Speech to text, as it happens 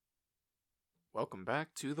Welcome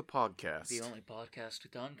back to the podcast. The only podcast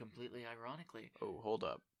done completely ironically. Oh, hold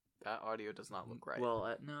up. That audio does not look right.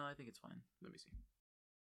 Well, no, I think it's fine. Let me see.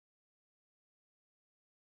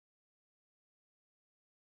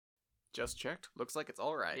 Just checked. Looks like it's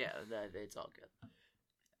all right. Yeah, it's all good.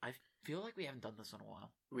 I feel like we haven't done this in a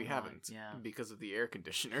while. We haven't. Yeah. Because of the air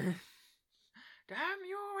conditioner. Damn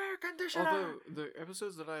you, air conditioner! Although, the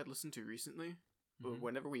episodes that I had listened to recently,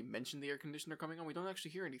 whenever we mention the air conditioner coming on, we don't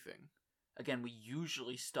actually hear anything. Again, we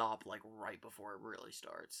usually stop, like, right before it really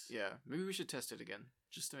starts. Yeah, maybe we should test it again,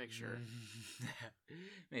 just to make sure.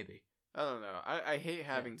 Maybe. I don't know. I hate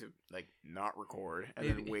having to, like, not record and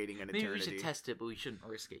then waiting an eternity. Maybe we should test it, but we shouldn't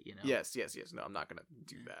risk it, you know? Yes. No, I'm not gonna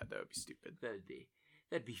do that. That would be stupid.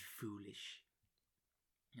 That'd be foolish.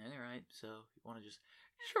 Yeah, alright, so you want to just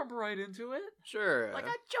jump right into it? Sure. Like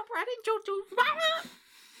I jump right into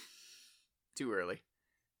Too early.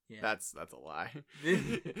 Yeah. That's a lie.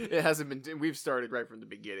 It hasn't been. We've started right from the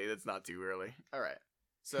beginning. That's not too early. All right.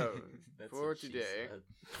 So for today,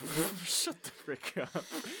 shut the frick up.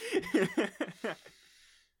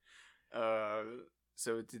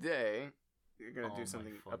 So today we're gonna do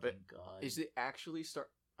something a bit. God. Is it actually start?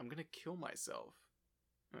 I'm gonna kill myself.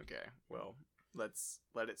 Okay. Well, let's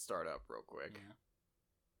let it start up real quick. Yeah.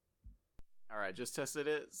 All right, just tested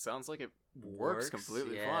it. Sounds like it works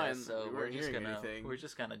completely fine. So we're just gonna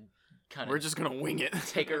we're just gonna wing it.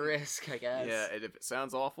 Take a risk, I guess. Yeah, and if it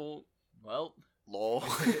sounds awful, well, lol.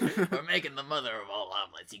 We're making the mother of all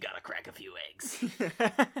omelets. You gotta crack a few eggs.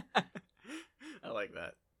 I like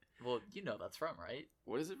that. Well, you know that's from, right?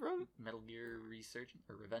 What is it from? Metal Gear Resurgence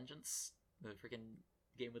or Revengeance, the freaking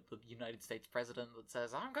game with the United States president that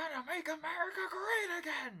says, "I'm gonna make America great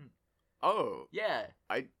again." Oh. Yeah.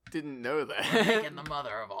 I didn't know that. We're making the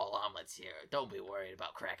mother of all omelets here. Don't be worried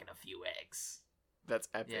about cracking a few eggs. That's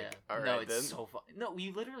epic. Yeah. All right, no, it's then. so fun. No,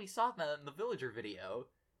 we literally saw that in the Villager video.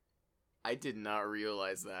 I did not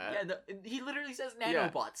realize that. Yeah, he literally says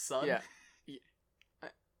nanobots, son. Yeah.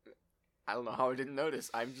 I don't know how I didn't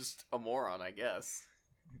notice. I'm just a moron, I guess.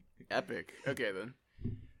 Epic. Okay, then.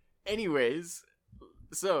 Anyways,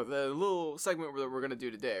 so the little segment that we're going to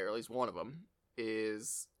do today, or at least one of them,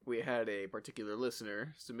 is we had a particular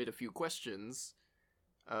listener submit a few questions.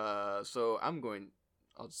 So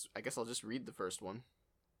I guess I'll just read the first one.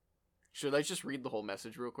 Should I just read the whole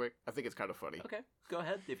message real quick? I think it's kind of funny. Okay, go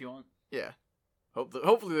ahead if you want. Yeah.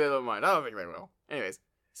 Hopefully they don't mind. I don't think they will. Anyways,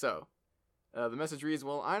 so the message reads,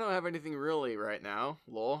 "Well, I don't have anything really right now.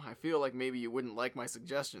 Lol. I feel like maybe you wouldn't like my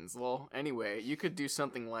suggestions. Lol. Anyway, you could do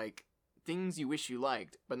something like things you wish you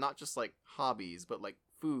liked, but not just like hobbies, but like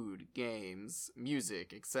food, games,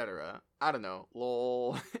 music, etc. I don't know.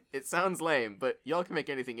 Lol. It sounds lame, but y'all can make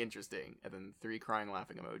anything interesting." And then 3 crying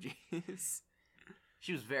laughing emojis.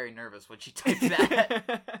 She was very nervous when she typed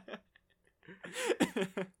that.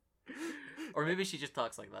 Or maybe she just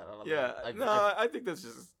talks like that. I don't know. I think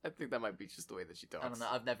that might be just the way that she talks. I don't know.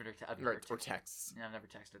 I've never or texts. Yeah, I've never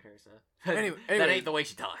texted her, so Anyway, that ain't the way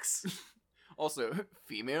she talks. Also,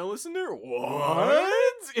 female listener?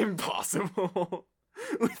 What? Impossible.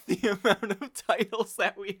 With the amount of titles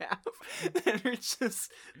that we have that are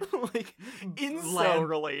just like incel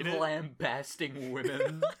related, lambasting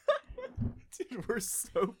women. Dude, we're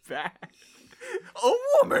so bad. A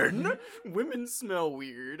woman. Women smell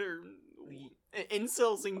weird, or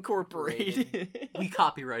incels incorporated. We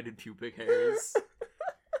copyrighted pubic hairs.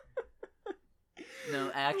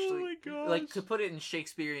 No, actually, like, to put it in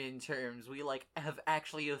Shakespearean terms, we like have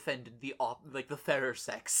actually offended the fairer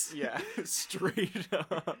sex. Yeah, straight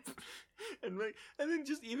up. And then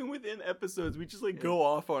just even within episodes, we just go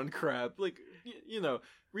off on crap. Like, you know,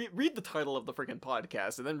 read the title of the freaking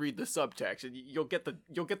podcast and then read the subtext, and you'll get the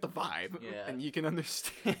vibe. Yeah. And you can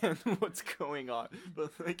understand what's going on.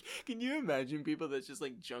 But like, can you imagine people that just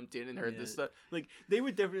jumped in and heard this stuff? Like, they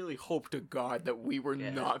would definitely hope to God that we were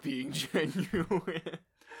not being genuine.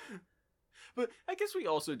 But I guess we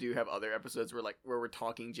also do have other episodes where we're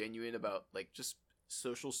talking genuine about just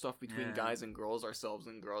social stuff between guys and girls, ourselves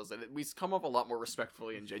and girls, and we come up a lot more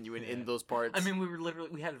respectfully and genuine in those parts. I mean,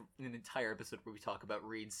 we had an entire episode where we talk about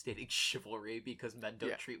reinstating chivalry because men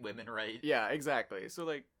don't treat women right. Yeah, exactly. So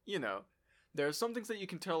there are some things that you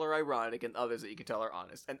can tell are ironic and others that you can tell are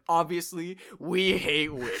honest. And obviously, we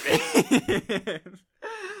hate women.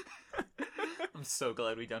 I'm so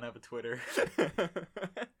glad we don't have a Twitter.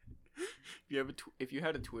 If you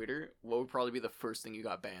had a Twitter, what would probably be the first thing you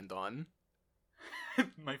got banned on?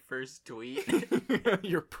 My first tweet.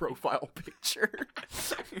 Your profile picture.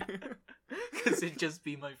 Because it'd just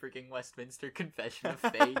be my freaking Westminster Confession of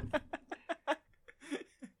Faith.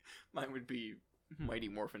 Mine would be Mighty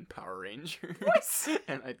Morphin Power Ranger. What?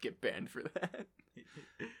 And I'd get banned for that.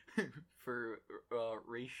 For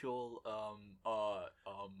racial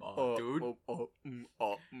dude.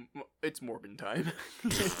 It's Morbin time.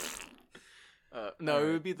 No,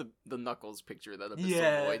 it would be the Knuckles picture that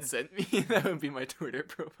Abyssal Void sent me. That would be my Twitter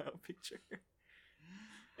profile picture.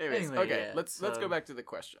 Anyways, Anyway, okay, yeah, let's so- go back to the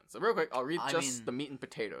question. So real quick, I'll read I just mean- the meat and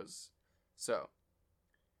potatoes. So,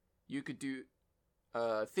 you could do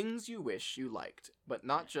things you wish you liked, but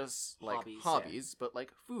not just like hobbies, but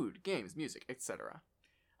like food, games, music, etc.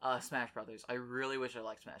 Smash Brothers. I really wish I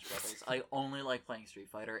liked Smash Brothers. I only like playing Street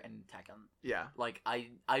Fighter and Tekken. Yeah. Like,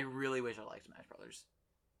 I really wish I liked Smash Brothers.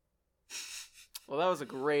 Well, that was a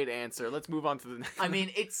great answer. Let's move on to the next. I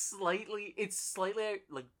mean, it's slightly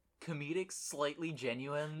like comedic, slightly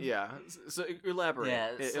genuine. Yeah. So elaborate.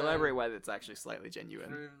 Yeah, so- Elaborate why that's actually slightly genuine.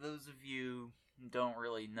 For those of you who don't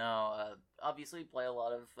really know, obviously play a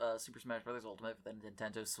lot of Super Smash Bros. Ultimate for the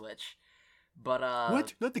Nintendo Switch. But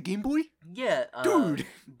What? Not the Game Boy? Yeah, Dude.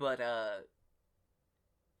 But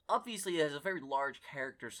obviously it has a very large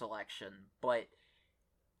character selection, but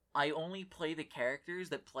I only play the characters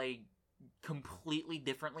that play completely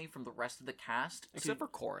differently from the rest of the cast. Except for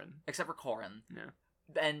Corrin. Except for Corrin. Yeah.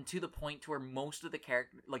 And to the point to where most of the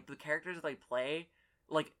the characters that I play,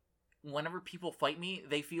 like, whenever people fight me,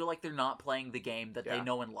 they feel like they're not playing the game that they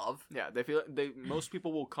know and love. Yeah, most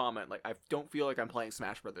people will comment like, I don't feel like I'm playing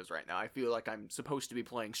Smash Brothers right now. I feel like I'm supposed to be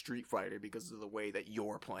playing Street Fighter because of the way that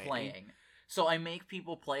you're playing. So I make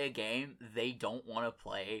people play a game they don't want to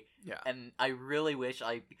play. Yeah. And I really wish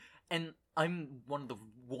and I'm one of the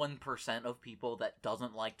 1% of people that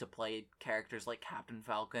doesn't like to play characters like Captain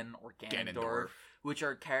Falcon or Ganondorf. Which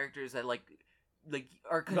are characters that like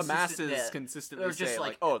are consistent. The masses consistently Or just say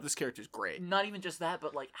like, oh, this character's great. Not even just that,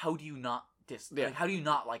 but like, how do you not like, how do you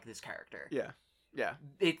not like this character? Yeah. Yeah.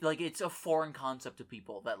 It's a foreign concept to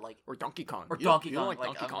people that like, or Donkey Kong. Or You Donkey don't Kong. like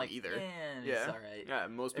Donkey Kong like, either. Yeah. It's Yeah. alright. Yeah,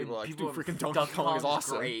 most people are like, people dude, freaking Donkey Donkey Kong is Kong's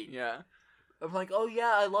awesome. great. Yeah. I'm like, oh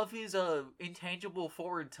yeah, I love his intangible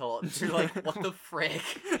forward tilt. And you're like, what the frick?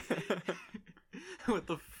 What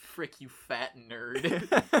the frick, you fat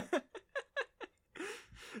nerd?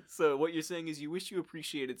 So what you're saying is you wish you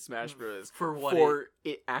appreciated Smash Bros. For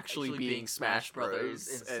it actually being Smash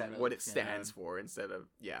Bros. And what it stands for, instead of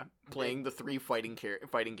playing the 3 fighting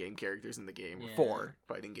game characters in the game, 4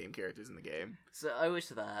 fighting game characters in the game. So I wish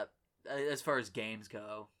that as far as games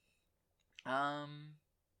go,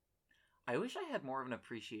 I wish I had more of an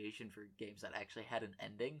appreciation for games that actually had an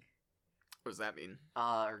ending. What does that mean?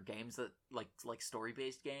 Or games that like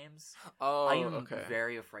story-based games. Oh, I am okay.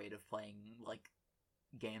 very afraid of playing like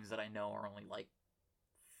games that I know are only like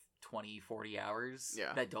 20-40 hours.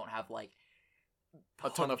 Yeah. That don't have like a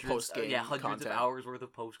ton of post-game hundreds content. of hours worth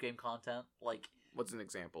of post-game content. Like, what's an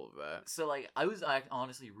example of that? so like I was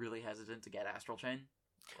honestly really hesitant to get Astral Chain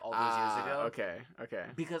all those years ago. Okay.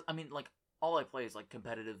 Because I mean, like, all I play is like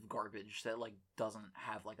competitive garbage that like doesn't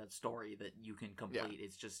have like a story that you can complete.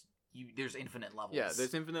 It's just there's infinite levels. Yeah,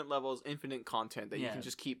 there's infinite levels, infinite content that you can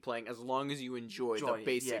just keep playing as long as you enjoy the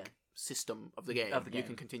basic system of the game. You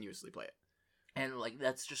can continuously play it. And like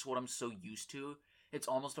that's just what I'm so used to. It's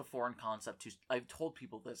almost a foreign concept to. I've told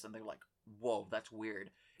people this, and they're like, "Whoa, that's weird."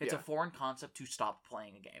 It's a foreign concept to stop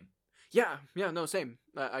playing a game. Yeah, no, same.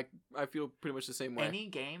 I feel pretty much the same way. Any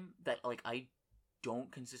game that like I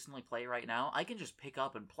don't consistently play right now, I can just pick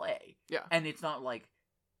up and play. Yeah, and it's not like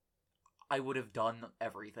I would have done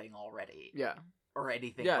everything already. Yeah, or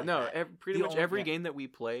anything. Yeah, like no, that. Pretty much every game that we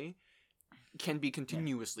play can be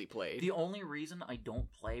continuously played. The only reason I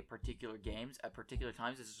don't play particular games at particular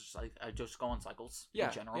times is just like I just go on cycles. Yeah,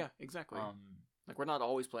 in general. Yeah, exactly. Like we're not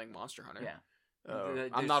always playing Monster Hunter. Yeah.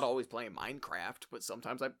 I'm not always playing Minecraft, but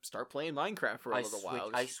sometimes I start playing Minecraft for a little while.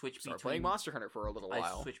 I switch between playing Monster Hunter for a little while.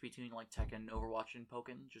 I switch between like Tekken, Overwatch, and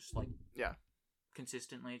Pokken, just like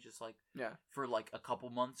consistently, just like for like a couple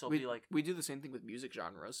months. We do the same thing with music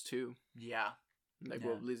genres too. Yeah. Like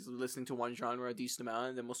we'll listening to one genre a decent amount,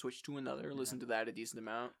 and then we'll switch to another, listen to that a decent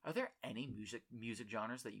amount. Are there any music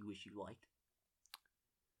genres that you wish you liked?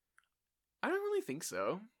 I don't really think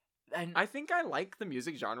so. And I think I like the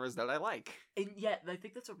music genres that I like. And yet, I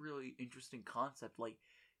think that's a really interesting concept, like,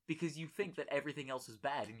 because you think that everything else is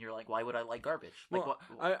bad, and you're like, why would I like garbage? Like, well,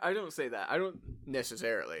 I don't say that. I don't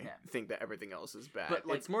necessarily think that everything else is bad. But,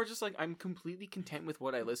 like, it's more just like I'm completely content with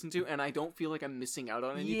what I listen to, and I don't feel like I'm missing out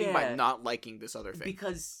on anything by not liking this other thing.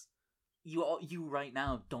 Because you right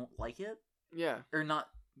now don't like it? Yeah. Or not...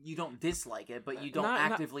 You don't dislike it, but you don't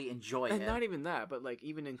actively enjoy it. And not even that, but like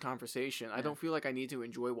even in conversation, I don't feel like I need to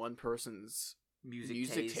enjoy one person's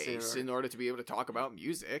music tastes or in order to be able to talk about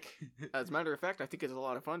music. As a matter of fact, I think it's a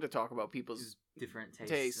lot of fun to talk about people's different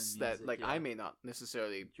tastes in that music, like yeah. I may not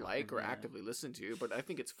necessarily like or yeah. actively listen to, but I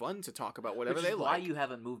think it's fun to talk about whatever Which they is like. why you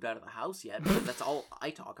haven't moved out of the house yet, because that's all I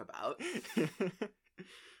talk about.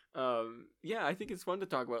 Yeah, I think it's fun to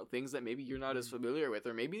talk about things that maybe you're not as familiar with,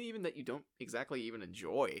 or maybe even that you don't exactly even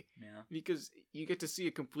enjoy. Yeah. Because you get to see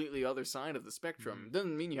a completely other side of the spectrum.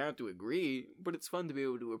 Doesn't mean you have to agree, but it's fun to be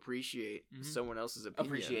able to appreciate someone else's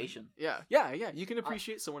opinion. Appreciation. Yeah. You can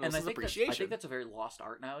appreciate someone else's appreciation. I think that's a very lost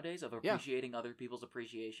art nowadays, of appreciating other people's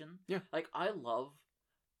appreciation. Yeah. Like,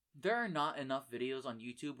 there are not enough videos on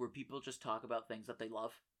YouTube where people just talk about things that they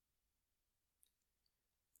love.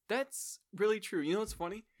 That's really true. You know what's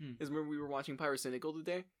funny? Is when we were watching Pyrocynical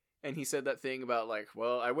today, and he said that thing about, like,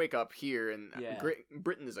 well, I wake up here, and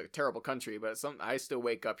Britain is a terrible country, but I still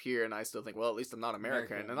wake up here, and I still think, well, at least I'm not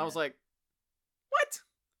American. And I was like, what?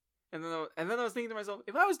 And then I was thinking to myself,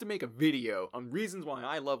 if I was to make a video on reasons why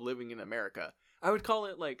I love living in America, I would call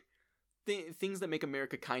it, like, things that make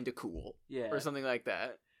America kind of cool. Yeah. Or something like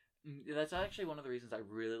that. That's actually one of the reasons I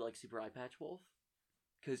really like Super Eye Patch Wolf.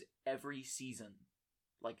 Because every season,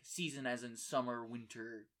 like season as in summer,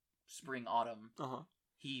 winter, spring, autumn,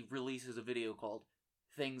 he releases a video called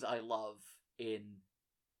Things I Love in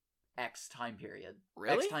X time period.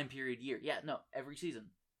 Really? X time period year. Yeah, no, every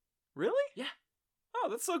season. Really? Yeah. Oh,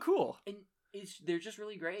 that's so cool. And they're just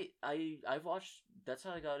really great. I've watched, that's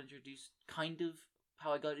how I got introduced, kind of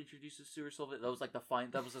how I got introduced to Stuart Silva. That was like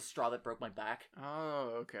that was the straw that broke my back.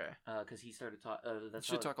 Oh, okay. Because he started talking.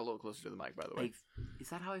 Should talk a little closer to the mic, by the way. Is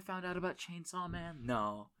that how I found out about Chainsaw Man?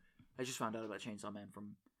 No, I just found out about Chainsaw Man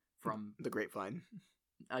from the grapevine.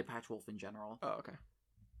 Eye Patch Wolf in general. Oh, okay.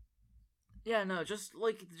 Yeah, no, just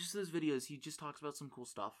those videos. He just talks about some cool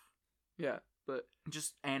stuff. Yeah, but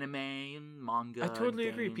just anime and manga. I totally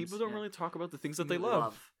agree. games, People don't really talk about the things that they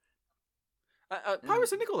love.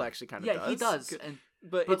 Pyrocynical actually kind of does. Yeah, he does.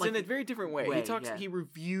 But it's in a very different way. He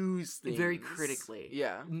reviews things very critically.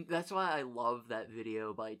 Yeah. That's why I love that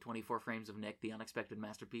video by 24 Frames of Nick, The Unexpected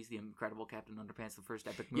Masterpiece, The Incredible Captain Underpants, the first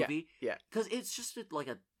epic movie. Yeah. Because it's just like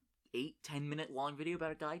a 8-10 minute long video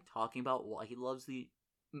about a guy talking about why he loves the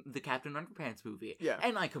Captain Underpants movie. Yeah.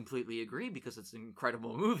 And I completely agree because it's an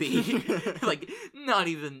incredible movie. Like, not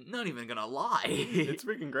even gonna lie. It's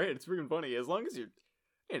freaking great. It's freaking funny. As long as you're,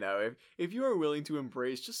 if you are willing to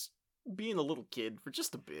embrace just being a little kid for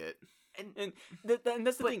just a bit. And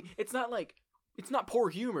that's the thing. It's not like, it's not poor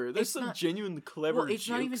humor. There's some genuine clever jokes in there. It's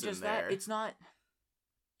not even just that. It's not...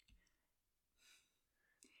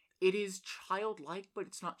 It is childlike, but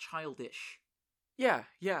it's not childish. Yeah.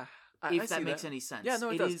 If that makes any sense. Yeah, no,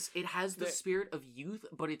 it does. It has the spirit of youth,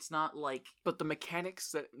 but it's not like... But the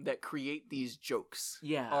mechanics that create these jokes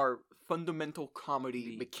Yeah. are fundamental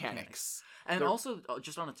comedy mechanics. And also,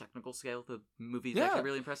 just on a technical scale, the movie is actually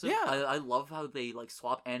really impressive. Yeah. I love how they like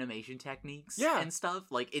swap animation techniques and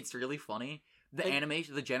stuff. Like, it's really funny. The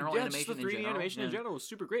animation, the general animation just the 3D animation in general is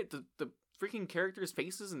super great. The freaking characters'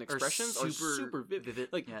 faces and expressions are super vivid.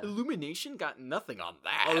 Like, Illumination got nothing on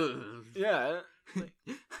that. Yeah. Like,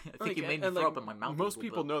 I think it made me throw up in my mouth. Most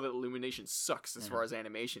people know that Illumination sucks as far as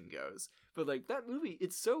animation goes. But, like, that movie,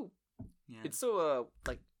 it's so... Yeah. It's so,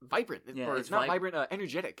 like, vibrant. Or it's not vibrant,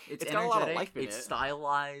 energetic. It's got a lot of life in it. It's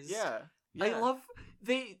stylized. Yeah. I love...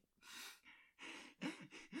 They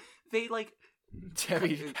like...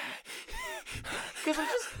 Debbie... Because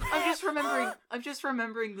I'm just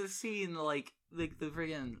remembering the scene, like the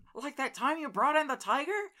friggin', like that time you brought in the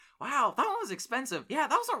tiger? Wow, that one was expensive. Yeah,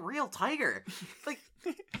 that was a real tiger. Like,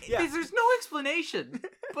 there's no explanation.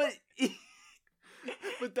 But...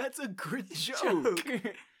 But that's a good joke.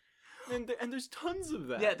 And there's tons of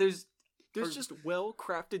that. Yeah, there's just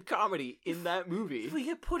well-crafted comedy in that movie. We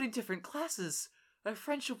get put in different classes. Our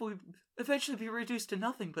friendship will eventually be reduced to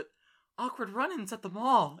nothing but awkward run-ins at the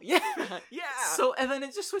mall. Yeah. So, and then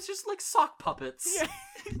it just switches like sock puppets. Yeah.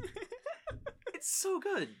 It's so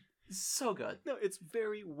good. It's so good. No, it's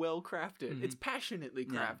very well-crafted. Mm-hmm. It's passionately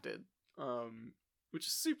crafted. Which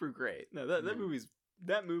is super great. No, that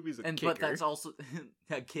movie's a kicker. But that's also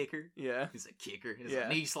a kicker. Yeah. He's a kicker. He's a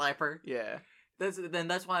knee slapper. Yeah.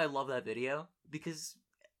 That's why I love that video, because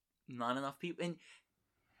not enough people, and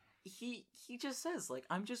he just says, like,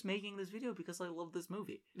 I'm just making this video because I love this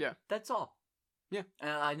movie. Yeah. That's all. Yeah.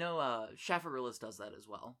 I know Shaffarillis does that as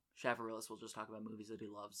well. Shaffarillis will just talk about movies that he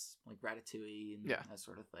loves, like Ratatouille and that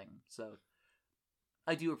sort of thing. So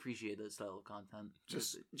I do appreciate that style of content.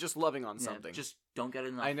 Just loving on something. Just don't get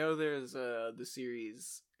enough. I know there's the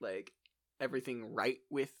series, like, Everything Right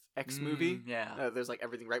with X movie. Yeah. There's, like,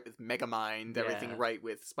 Everything Right with Megamind, Everything Right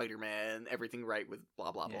with Spider-Man, Everything Right with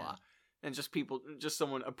blah, blah, blah. and just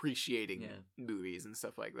someone appreciating Yeah. movies and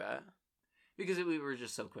stuff like that. Because we were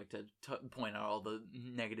just so quick to point out all the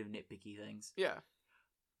negative, nitpicky things. Yeah.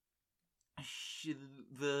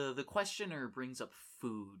 The questioner brings up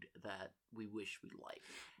food that we wish we liked.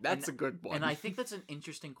 That's a good one. And I think that's an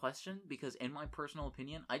interesting question because, in my personal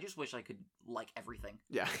opinion, I just wish I could like everything.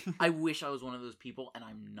 Yeah. I wish I was one of those people, and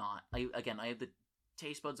I'm not. I have the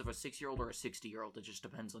taste buds of a 6-year-old or a 60-year-old. It just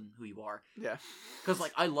depends on who you are. Yeah. Because,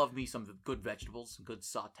 like, I love me some good vegetables, good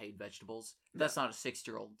sauteed vegetables. That's not a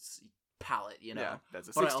 6-year-old's palate, you know. Yeah, that's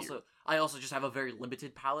a 60. But I also just have a very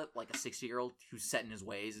limited palate, like a 60-year-old who's set in his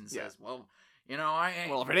ways and says, "Well, you know, I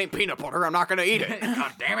ain't." Well, if it ain't peanut butter, I'm not gonna eat it.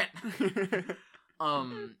 God damn it.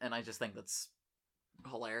 And I just think that's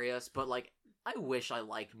hilarious. But like, I wish I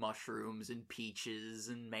liked mushrooms and peaches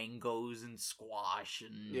and mangoes and squash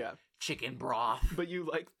and chicken broth. But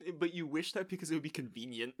you wish that because it would be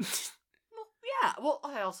convenient. Well, yeah. Well,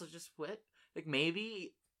 I also just like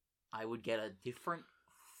maybe I would get a different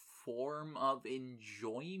form of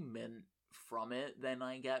enjoyment from it than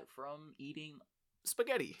I get from eating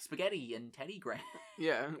spaghetti and Teddy Grahams.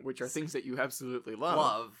 Yeah, which are things that you absolutely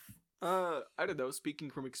love. I don't know,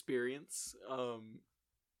 speaking from experience,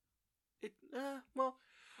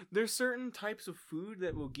 there's certain types of food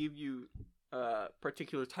that will give you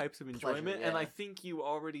particular types of enjoyment, Pleasure, yeah. and I think you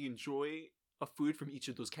already enjoy a food from each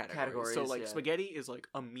of those categories. So like spaghetti is like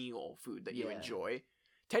a meal food that you enjoy.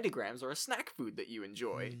 Teddy Grahams are a snack food that you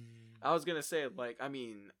enjoy. I was gonna say, like, I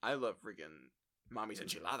mean, I love friggin' Mommy's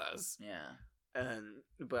enchiladas. Yeah.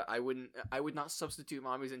 But I would not substitute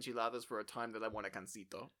Mommy's enchiladas for a time that I want a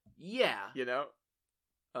cancito. Yeah. You know?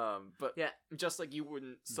 But yeah, just like you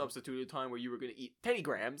wouldn't substitute a time where you were gonna eat Teddy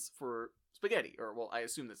Grahams for spaghetti. Or, well, I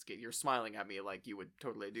assume that's the case. You're smiling at me like you would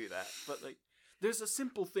totally do that. But, like, there's a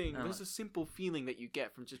simple thing, there's a simple feeling that you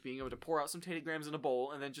get from just being able to pour out some Teddy Grahams in a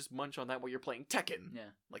bowl and then just munch on that while you're playing Tekken. Yeah.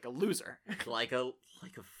 Like a loser. like a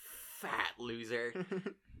fat loser.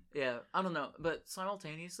 Yeah, I don't know, but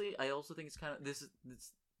simultaneously, I also think it's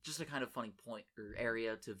just a kind of funny point or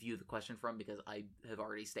area to view the question from, because I have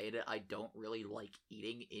already stated I don't really like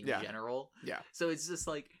eating in general. Yeah. So it's just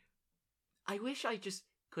like, I wish I just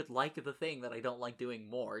could like the thing that I don't like doing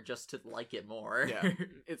more, just to like it more. Yeah.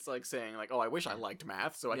 It's like saying, like, oh, I wish I liked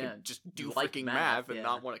math, so I could just do freaking math and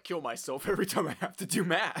not want to kill myself every time I have to do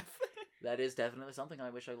math. That is definitely something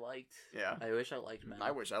I wish I liked. Yeah. I wish I liked math.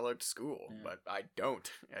 I wish I liked school, but I don't.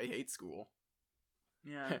 I hate school.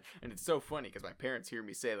 Yeah. And it's so funny because my parents hear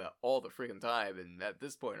me say that all the freaking time, and at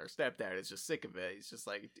this point our stepdad is just sick of it. He's just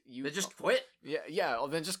like, Then just quit. Yeah, well,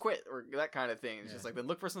 then just quit, or that kind of thing. It's just like, then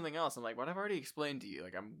look for something else. I'm like, what I've already explained to you.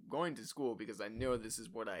 Like, I'm going to school because I know this is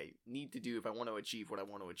what I need to do if I want to achieve what I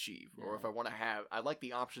want to achieve. Or if I want to I like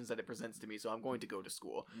the options that it presents to me, so I'm going to go to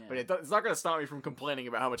school. Yeah. But it's not going to stop me from complaining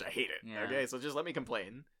about how much I hate it. Yeah. Okay, so just let me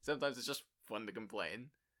complain. Sometimes it's just fun to complain.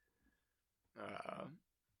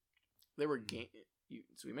 There were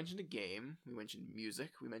So we mentioned a game, we mentioned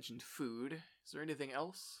music, we mentioned food. Is there anything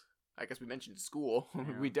else? I guess we mentioned school.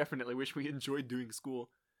 Yeah. We definitely wish we enjoyed doing school.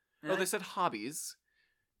 Oh, they said hobbies.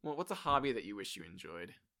 Well, what's a hobby that you wish you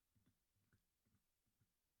enjoyed?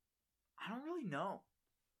 I don't really know.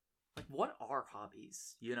 Like, what are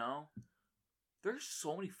hobbies, you know? There's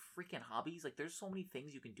so many freaking hobbies. Like, there's so many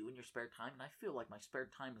things you can do in your spare time, and I feel like my spare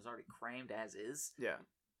time is already crammed as is. Yeah.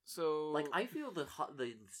 So, like, I feel the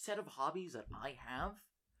set of hobbies that I have,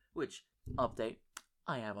 which, update,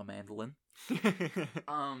 I have a mandolin. I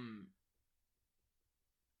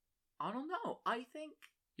don't know. I think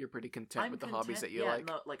you're pretty content with the hobbies that you like.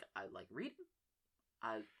 No, like, I like reading.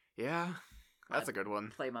 That's a good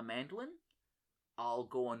one. Play my mandolin. I'll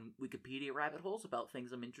go on Wikipedia rabbit holes about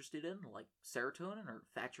things I'm interested in, like serotonin or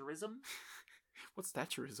Thatcherism. What's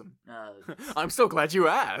Thatcherism? I'm so glad you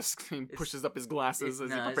asked. He pushes up his glasses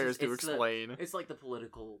as he prepares to explain. It's like the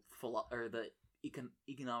political the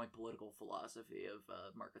economic political philosophy of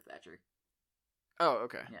Margaret Thatcher. Oh,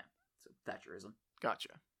 okay. Yeah, so Thatcherism. Gotcha.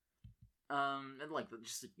 And like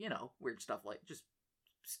just weird stuff, like just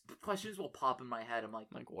questions will pop in my head. I'm like,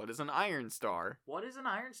 what is an iron star? What is an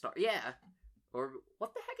iron star? Yeah. Or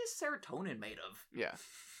what the heck is serotonin made of? Yeah.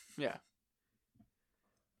 Yeah.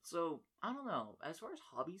 So, I don't know. As far as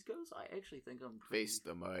hobbies goes, I actually think I'm pretty... Face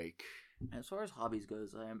the mic. As far as hobbies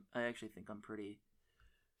goes, I actually think I'm pretty...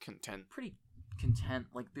 Content. Pretty content.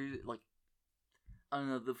 Like, there's, like... I don't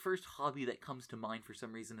know, the first hobby that comes to mind for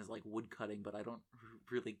some reason is, like, woodcutting, but I don't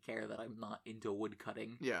really care that I'm not into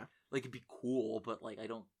woodcutting. Yeah. Like, it'd be cool, but, like, I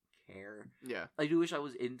don't care. Yeah. I do wish I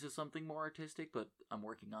was into something more artistic, but I'm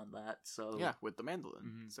working on that, so... Yeah, with the mandolin.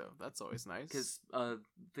 Mm-hmm. So, that's always nice. Because, the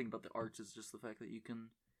thing about the arts is just the fact that you can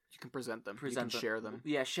present them. You can share them.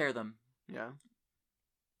 Yeah, share them. Yeah.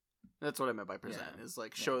 That's what I meant by present. Is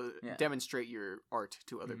like Yeah. demonstrate your art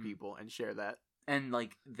to other Mhm. people and share that. And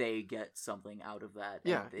like they get something out of that.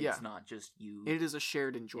 Yeah, and it's not just you. It is a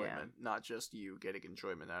shared enjoyment, not just you getting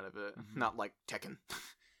enjoyment out of it. Mhm. Not like Tekken.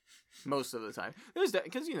 Most of the time, there's that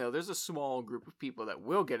because there's a small group of people that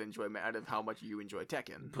will get enjoyment out of how much you enjoy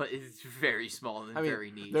Tekken. But it's very small and very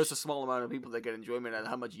niche. There's a small amount of people that get enjoyment out of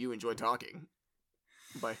how much you enjoy talking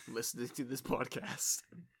by listening to this podcast.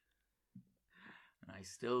 I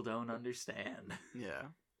still don't understand. Yeah.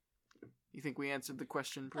 You think we answered the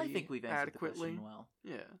question pretty I think we've answered adequately? the question well.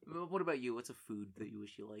 Yeah. Well, what about you? What's a food that you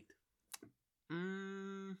wish you liked?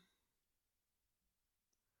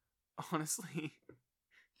 Honestly,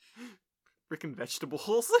 freaking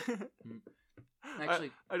vegetables.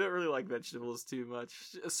 Actually, I don't really like vegetables too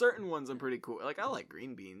much. Certain ones I'm pretty cool. Like I like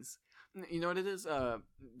green beans. You know what it is?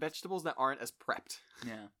 Vegetables that aren't as prepped.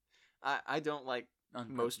 yeah. I don't like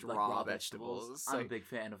most like raw vegetables. I'm Like, a big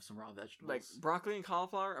fan of some raw vegetables. like broccoli and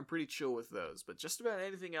cauliflower, I'm pretty chill with those. But just about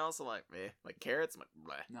anything else, I'm like, meh. Like carrots, I'm like,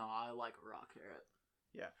 bleh. No, I like raw carrot.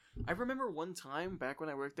 I remember one time back when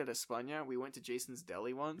I worked at España, we went to Jason's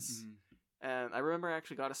Deli once, Mhm. and I remember I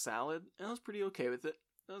actually got a salad, and I was pretty okay with it.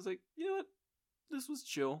 I was like, you know what? This was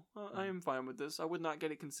chill. I am fine with this. I would not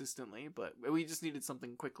get it consistently, but we just needed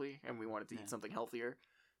something quickly, and we wanted to eat something healthier.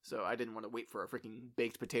 So I didn't want to wait for a freaking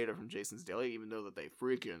baked potato from Jason's Deli, even though that they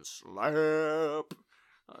freaking slap.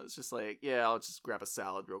 I was just like, yeah, I'll just grab a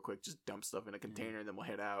salad real quick, just dump stuff in a container, and then we'll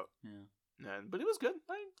head out. Yeah. But it was good.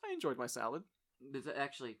 I enjoyed my salad. There's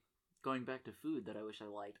actually, going back to food that I wish I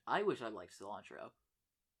liked. I wish I liked cilantro.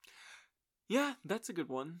 Yeah, that's a good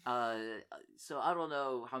one. So I don't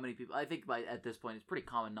know how many people. I think at this point it's pretty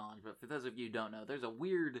common knowledge. But for those of you who don't know, there's a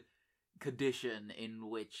weird condition in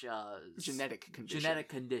which Genetic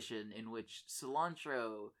condition in which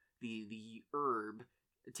cilantro, the herb,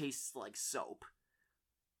 tastes like soap,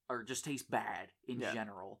 or just tastes bad in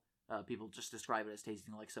general. People just describe it as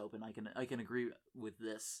tasting like soap, and I can agree with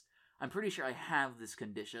this. I'm pretty sure I have this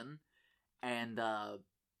condition, and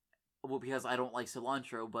well, because I don't like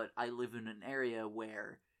cilantro, but I live in an area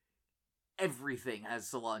where everything has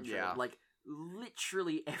cilantro. Yeah. Like,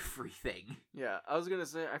 literally everything. Yeah, I was gonna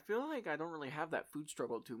say, I feel like I don't really have that food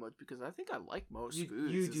struggle too much because I think I like most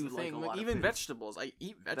foods. You is do the like thing. a lot of even foods. vegetables. I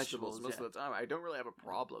eat vegetables most of the time. I don't really have a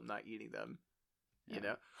problem not eating them. You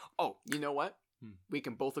know? Oh, you know what? We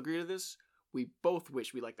can both agree to this. We both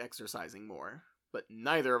wish we liked exercising more, but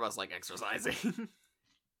neither of us like exercising.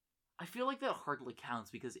 I feel like that hardly counts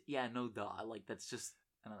because, like, that's just,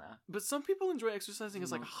 I don't know. But some people enjoy exercising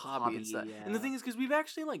as like a hobby and stuff. Yeah. And the thing is, because we've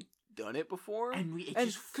actually like done it before, And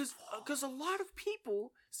because a lot of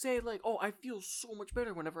people say like, oh, I feel so much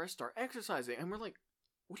better whenever I start exercising, and we're like,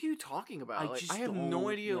 what are you talking about? I have no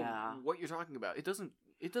idea what you're talking about. It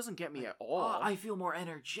doesn't get me at all. I feel more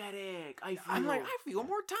energetic. I feel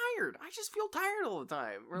more tired. I just feel tired all the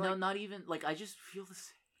time. Not even like I just feel the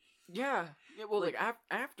same. Yeah. Well, like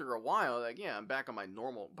after a while, like I'm back on my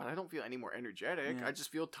normal, but I don't feel any more energetic. Yeah. I just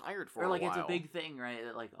feel tired for a while. Or like it's a big thing, right?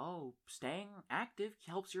 That like, oh, staying active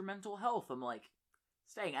helps your mental health. I'm like,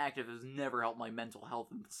 staying active has never helped my mental health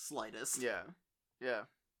in the slightest. Yeah.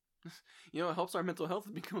 You know, it helps our mental health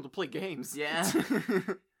to be able to play games. Yeah.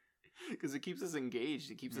 Because it keeps us engaged.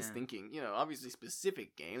 It keeps us thinking. You know, obviously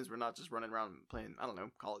specific games. We're not just running around playing, I don't know,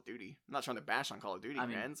 Call of Duty. I'm not trying to bash on Call of Duty,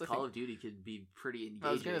 fans. Call of Duty could be pretty engaging.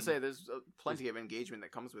 I was going to say, there's plenty of engagement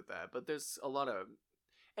that comes with that. But there's a lot of...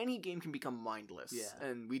 Any game can become mindless. Yeah.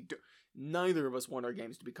 And neither of us want our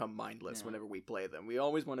games to become mindless whenever we play them. We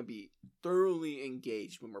always want to be thoroughly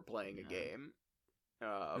engaged when we're playing a game.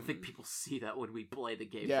 I think people see that when we play the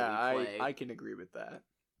games yeah, that we play. I can agree with that.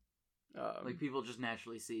 Like, people just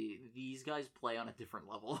naturally see these guys play on a different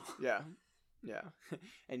level. Yeah.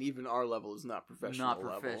 And even our level is not professional. Not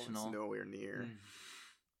professional. Level. It's nowhere near.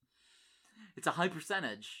 It's a high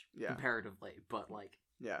percentage comparatively, but like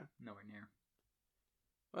nowhere near.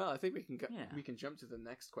 Well, I think we can jump to the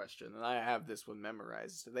next question, and I have this one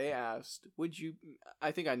memorized. They asked, "Would you?"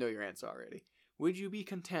 I think I know your answer already. Would you be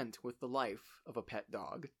content with the life of a pet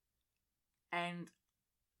dog? And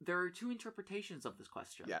there are two interpretations of this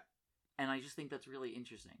question. Yeah. And I just think that's really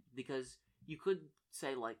interesting because you could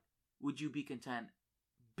say, like, would you be content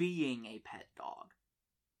being a pet dog?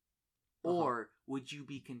 Or would you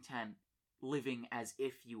be content living as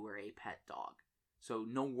if you were a pet dog? So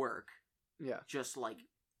no work. Yeah. Just like,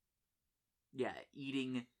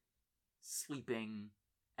 eating, sleeping,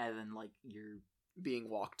 and then like you're being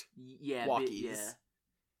walked. Yeah. Walkies.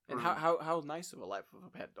 And how nice of a life of a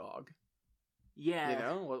pet dog? Yeah. You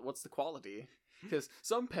know, what's the quality? Because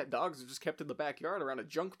some pet dogs are just kept in the backyard around a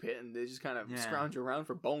junk pit, and they just kind of scrounge around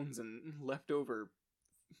for bones and leftover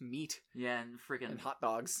meat. Yeah, and freaking... And hot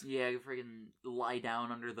dogs. Yeah, you freaking lie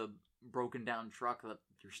down under the broken down truck that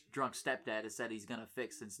your drunk stepdad has said he's gonna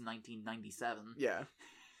fix since 1997. Yeah.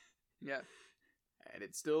 Yeah. And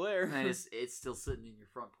it's still there. And it's still sitting in your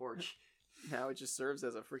front porch. Now it just serves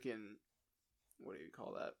as a freaking... What do you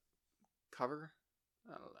call that? Cover?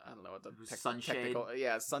 I don't know what the sunshade. Technical,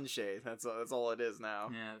 yeah, sunshade. That's all it is now.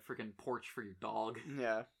 Yeah, freaking porch for your dog.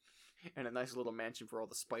 Yeah, and a nice little mansion for all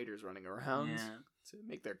the spiders running around to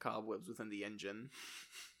make their cobwebs within the engine.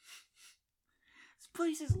 This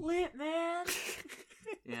place is lit, man.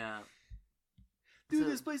 Yeah, dude,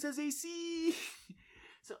 this place has AC.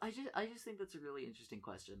 So I just think that's a really interesting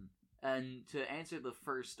question, and to answer the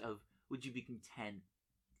first of, would you be content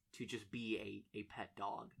to just be a pet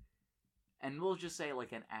dog? And we'll just say,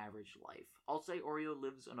 like, an average life. I'll say Oreo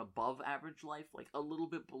lives an above average life, like, a little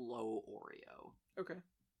bit below Oreo. Okay.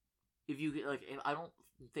 I don't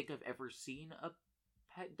think I've ever seen a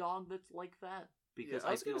pet dog that's like that. Because I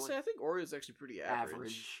was going to say, I think Oreo's actually pretty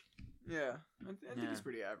average. Yeah, I think it's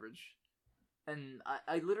pretty average. And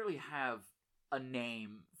I literally have a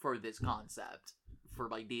name for this concept for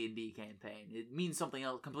my D&D campaign. It means something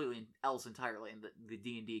else, completely else entirely in the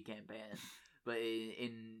D&D campaign. But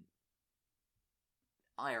in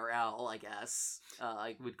IRL, I guess,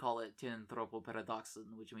 I would call it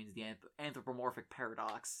Tinanthropoparadoxon, which means the anthropomorphic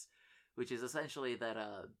paradox, which is essentially that,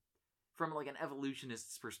 from like an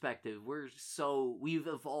evolutionist's perspective, we've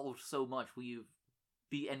evolved so much, we've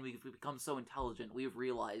become so intelligent, we've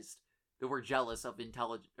realized that we're jealous of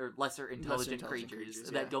lesser intelligent creatures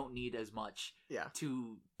that don't need as much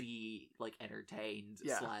to be like entertained /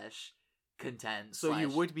 content. So you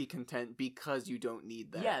would be content because you don't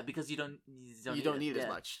need that. Yeah, because you don't need as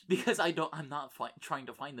much. Because I'm not trying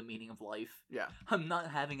to find the meaning of life. Yeah. I'm not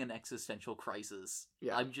having an existential crisis.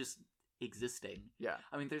 Yeah. I'm just existing. Yeah.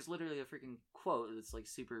 I mean, there's literally a freaking quote that's like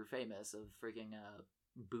super famous of freaking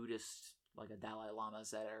Buddhist, like a Dalai Lama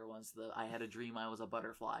said it once, I had a dream I was a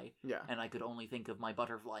butterfly. Yeah. And I could only think of my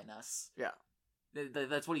butterflyness. Yeah.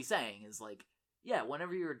 That's what he's saying, is like, yeah,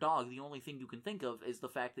 whenever you're a dog, the only thing you can think of is the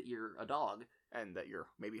fact that you're a dog. And that you're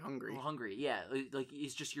maybe hungry. Hungry, yeah. Like,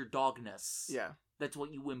 it's just your dogness. Yeah. That's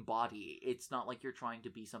what you embody. It's not like you're trying to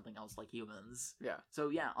be something else like humans. Yeah. So,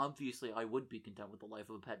 yeah, obviously I would be content with the life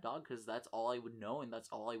of a pet dog, because that's all I would know, and that's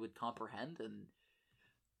all I would comprehend, and...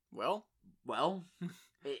 Well,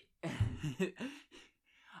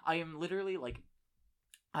 I am literally, like,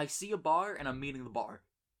 I see a bar, and I'm meeting the bar.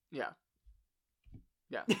 Yeah.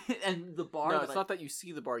 Yeah. And the bar... No, it's not that you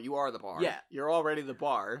see the bar, you are the bar. Yeah. You're already the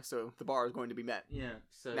bar, so the bar is going to be met. Yeah,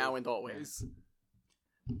 so... Now and always.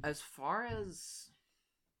 Yeah. As far as...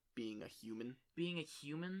 Being a human?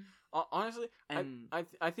 Honestly, and...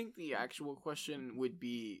 I think the actual question would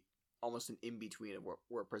be almost an in-between of what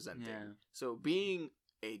we're presenting. Yeah. So being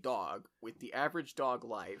a dog with the average dog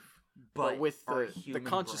life, but with the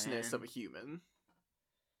consciousness of a human.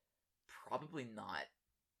 Probably not.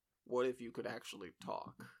 What if you could actually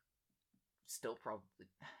talk? Still probably...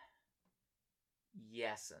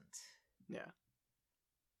 Yesn't. Yeah.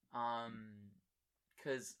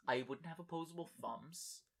 Because I wouldn't have opposable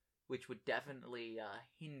thumbs, which would definitely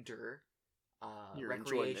hinder your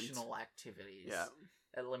recreational enjoyment. Activities. Yeah.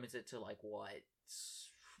 That limits it to, like, what?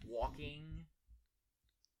 Walking?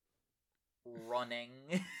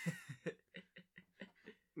 Running?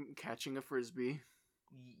 Catching a frisbee.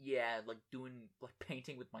 Yeah, like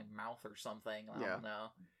painting with my mouth or something. I don't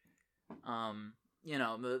know. You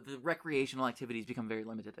know, the recreational activities become very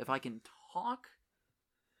limited. If I can talk,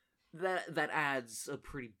 that adds a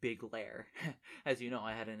pretty big layer. As you know,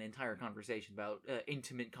 I had an entire conversation about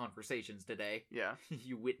intimate conversations today. Yeah.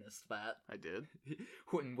 You witnessed that. I did.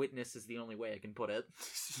 When witness is the only way I can put it.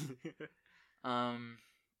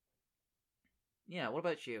 Yeah, what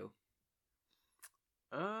about you?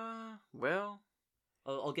 Well...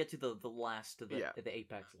 I'll get to the last of the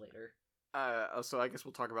apex later. So I guess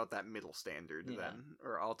we'll talk about that middle standard then,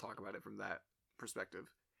 or I'll talk about it from that perspective.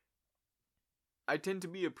 I tend to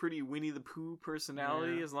be a pretty Winnie the Pooh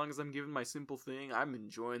personality. As long as I'm given my simple thing, I'm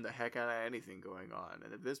enjoying the heck out of anything going on.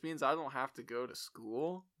 And if this means I don't have to go to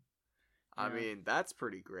school, I mean, that's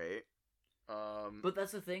pretty great. But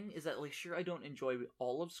that's the thing, is that, like, sure, I don't enjoy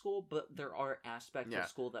all of school, but there are aspects of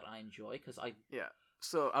school that I enjoy, because I... Yeah.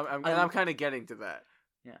 So I'm kind of getting to that.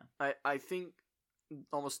 Yeah. I think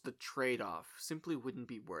almost the trade-off simply wouldn't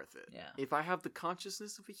be worth it. Yeah. If I have the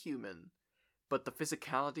consciousness of a human, but the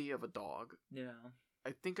physicality of a dog. Yeah.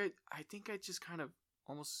 I think I just kind of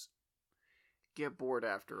almost get bored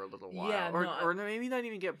after a little while. Yeah, or maybe not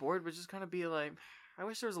even get bored, but just kind of be like, I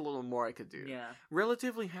wish there was a little more I could do. Yeah.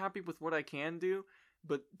 Relatively happy with what I can do,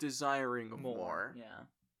 but desiring more. Yeah.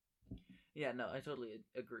 Yeah, no, I totally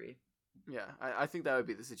agree. Yeah, I think that would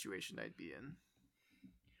be the situation I'd be in.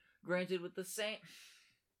 Granted, with the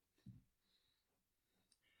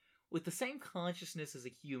same consciousness as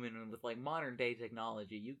a human and with, like, modern day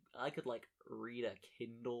technology, I could, like, read a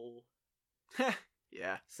Kindle.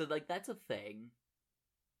 Yeah. So, like, that's a thing.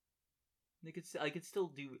 I could still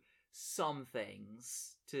do some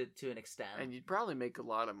things to an extent. And you'd probably make a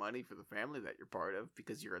lot of money for the family that you're part of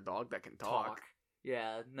because you're a dog that can talk.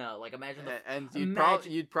 Yeah, no, like, imagine the... And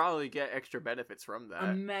you'd probably get extra benefits from that.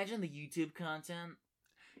 Imagine the YouTube content.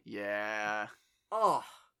 Yeah. Oh,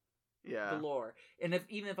 yeah. the lore. And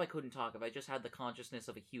even if I couldn't talk, if I just had the consciousness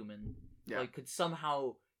of a human, yeah. I could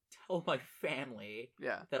somehow tell my family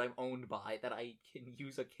yeah. that I'm owned by, that I can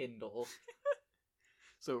use a Kindle.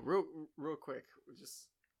 So real quick, just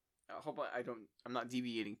I hope I'm not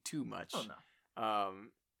deviating too much. Oh no.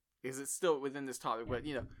 Is it still within this topic? But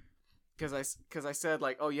you know, because I said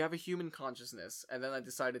like, oh, you have a human consciousness, and then I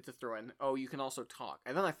decided to throw in, oh, you can also talk,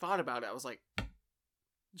 and then I thought about it. I was like,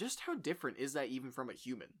 just how different is that even from a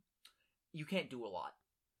human? You can't do a lot.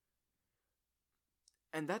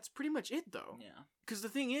 And that's pretty much it, though. Yeah. Because the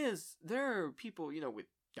thing is, there are people, you know, with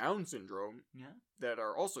Down syndrome that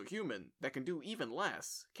are also human that can do even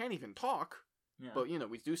less, can't even talk, but, you know,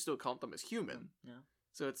 we do still count them as human. Yeah.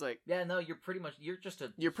 So it's like... Yeah, no, you're pretty much just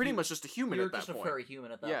a human at that point. You're just a furry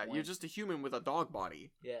human at that point. Yeah, you're just a human with a dog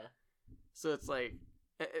body. Yeah. So it's like...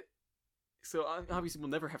 So obviously we'll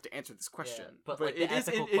never have to answer this question, but like, it is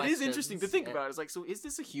interesting to think about. It's like, so is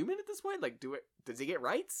this a human at this point? Like, does he get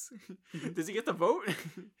rights? Does he get to vote?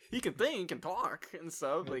 He can think and talk and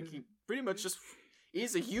stuff. Like, he pretty much just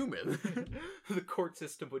is a human. The court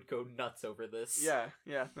system would go nuts over this. Yeah.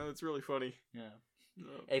 No, it's really funny. Yeah.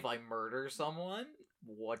 If I murder someone,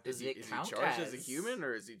 what does it count as? Is he charged as a human,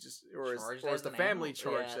 or is he just, or is the family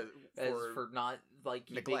charged as for not like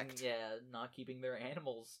neglect? Not keeping their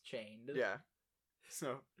animals chained. Yeah.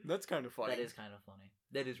 So that's kind of funny. That is kind of funny.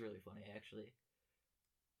 That is really funny, actually.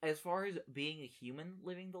 As far as being a human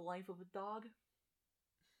living the life of a dog,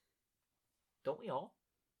 don't we all?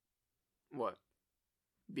 What?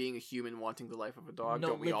 Being a human wanting the life of a dog? No,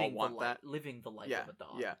 don't we all want that? Living the life of a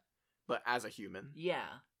dog. Yeah. But as a human? Yeah.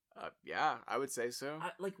 Yeah, I would say so.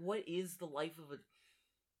 Like, what is the life of a...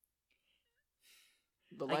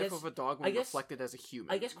 The life of a dog when reflected as a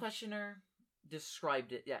human. I guess Questioner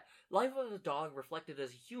described it, yeah. Life of a dog reflected as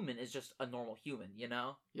a human is just a normal human, you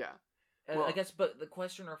know? Yeah. Well, I guess, but the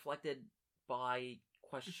question reflected by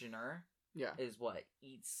Questioner is what?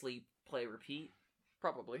 Eat, sleep, play, repeat?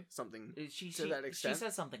 Probably. Something to that extent. She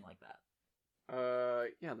says something like that.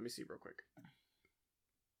 Yeah, let me see real quick.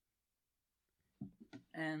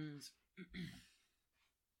 And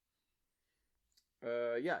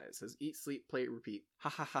yeah, it says eat, sleep, play, repeat. Ha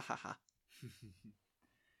ha ha ha ha.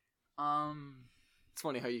 It's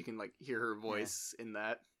funny how you can like hear her voice in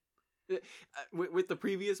that. With the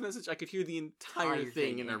previous message, I could hear the entire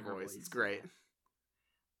thing in her voice. It's great.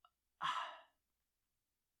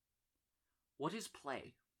 What is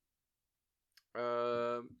play?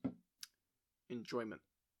 Enjoyment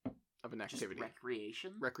of an activity. Just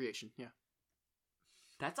recreation? Recreation, yeah.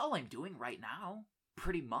 That's all I'm doing right now.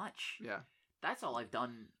 Pretty much. Yeah. That's all I've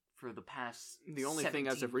done for the past The only thing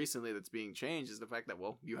as of recently that's being changed is the fact that,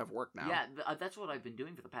 well, you have work now. Yeah, that's what I've been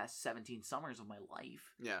doing for the past 17 summers of my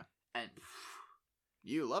life. Yeah. And...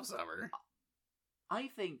 You love summer. I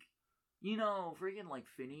think, you know, freaking like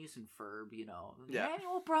Phineas and Ferb, you know, the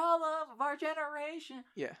annual problem of our generation.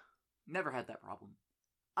 Yeah. Never had that problem.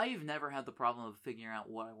 I've never had the problem of figuring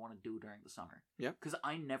out what I want to do during the summer. Yeah. Because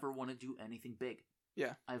I never want to do anything big.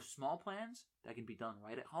 Yeah. I have small plans that can be done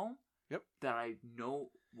right at home. Yep. That I know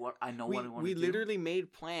what I want to do. We literally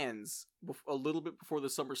made plans a little bit before the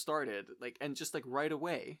summer started, and just right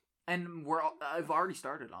away. And I've already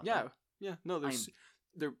started on that. Yeah. No,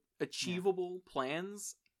 they're achievable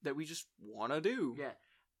plans that we just want to do. Yeah.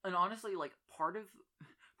 And honestly, like part of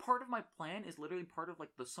my plan is literally part of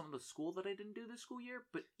some of the school that I didn't do this school year,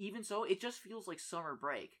 but even so, it just feels like summer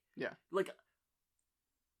break. Yeah. Like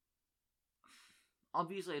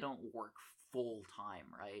obviously I don't work full time,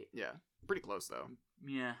 right? Yeah. Pretty close though.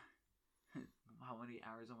 Yeah. How many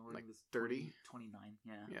hours am I working? 30? 29,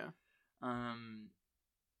 yeah. Yeah. I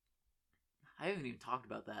haven't even talked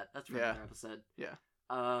about that. That's for another episode. Yeah.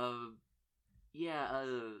 I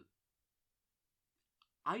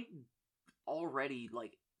already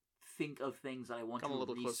think of things that I want to research. Come a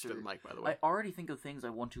little closer to the mic, by the way. I already think of things I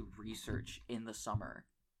want to research in the summer.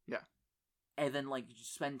 Yeah. and then like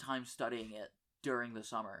spend time studying it during the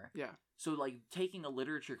summer. Yeah. So like taking a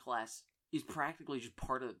literature class is practically just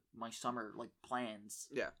part of my summer like plans.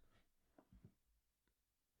 Yeah.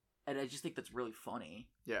 And I just think that's really funny.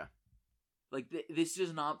 Yeah. Like this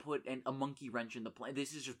does not put a monkey wrench in the plan.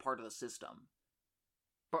 This is just part of the system.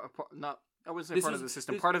 Not. I wouldn't say part of the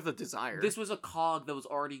system. Part of the desire. This was a cog that was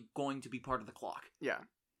already going to be part of the clock. Yeah.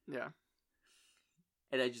 Yeah.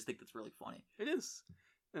 And I just think that's really funny. It is.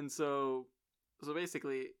 And so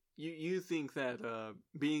basically, you think that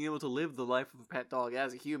being able to live the life of a pet dog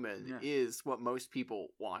as a human is what most people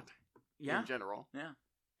want. In general. Yeah.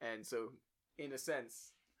 And so, in a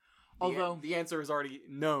sense, although the answer is already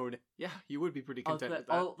known, yeah, you would be pretty content with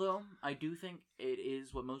that. Although I do think it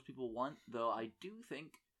is what most people want, though I do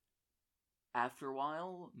think after a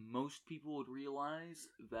while, most people would realize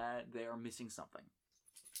that they are missing something.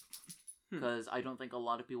 Because I don't think a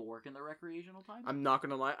lot of people work in their recreational time. I'm not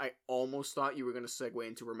gonna lie, I almost thought you were gonna segue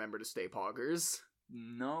into remember to stay poggers.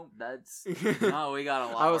 No, that's... No, we got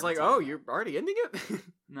a lot. I was like, oh, you're already ending it?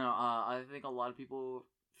 No, I think a lot of people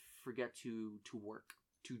forget to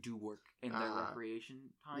do work in their recreation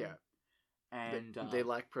time. Yeah. And they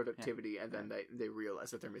lack productivity, and then they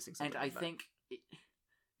realize that they're missing something. And I think...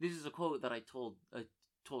 this is a quote that I told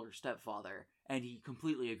her stepfather, and he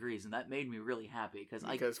completely agrees, and that made me really happy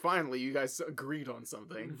because finally you guys agreed on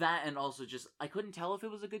something. That, and also just I couldn't tell if it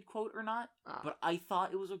was a good quote or not, but I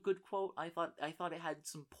thought it was a good quote. I thought it had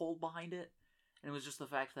some pull behind it, and it was just the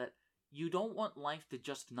fact that you don't want life to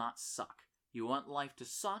just not suck. You want life to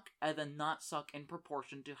suck and then not suck in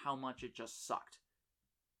proportion to how much it just sucked.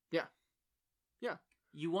 Yeah. Yeah.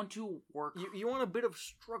 You want to work. You want a bit of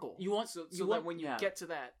struggle. You want so that when you get to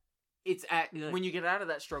that, it's when you get out of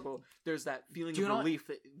that struggle, there's that feeling of relief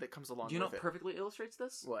that comes along with it. Do you know what perfectly illustrates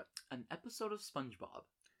this? What? An episode of SpongeBob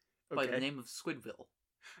by the name of Squidville.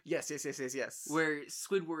 Yes. Where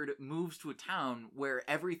Squidward moves to a town where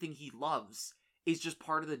everything he loves is just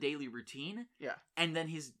part of the daily routine. Yeah. And then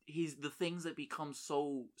his the things that become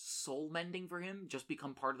so soul mending for him just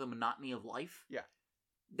become part of the monotony of life. Yeah.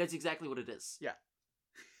 That's exactly what it is. Yeah.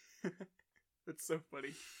 That's so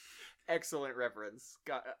funny. Excellent reference.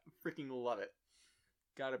 Freaking love it.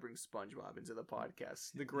 Gotta bring SpongeBob into the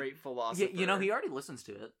podcast. The great philosopher. Yeah, you know, he already listens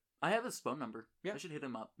to it. I have his phone number. Yeah. I should hit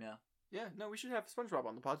him up. Yeah. Yeah, no, we should have SpongeBob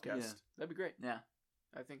on the podcast. Yeah. That'd be great. Yeah.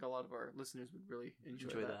 I think a lot of our listeners would really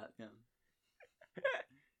enjoy that. Yeah.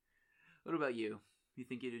 What about you? You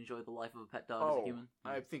think you'd enjoy the life of a pet dog as a human?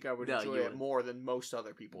 I think I would enjoy it more than most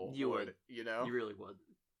other people would. You know? You really would.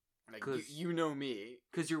 Like, you know me.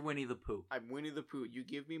 Because you're Winnie the Pooh. I'm Winnie the Pooh. You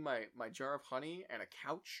give me my jar of honey and a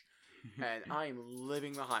couch, and I'm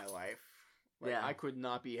living the high life. Like, I could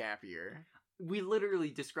not be happier. We literally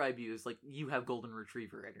describe you as, like, you have golden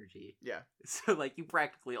retriever energy. Yeah. So, like, you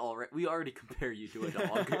practically we already compare you to a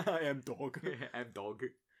dog. I am dog. I'm dog.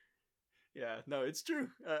 Yeah, no, it's true.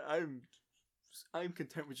 I'm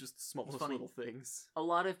content with just the smallest little things. A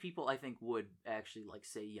lot of people, I think, would actually like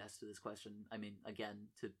say yes to this question. I mean, again,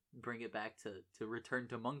 to bring it back to return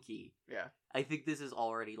to monkey. Yeah. I think this is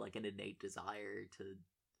already like an innate desire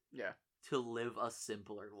to live a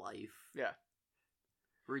simpler life. Yeah.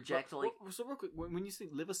 Reject so real quick, when you say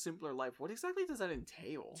live a simpler life, what exactly does that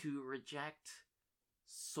entail? To reject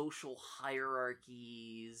social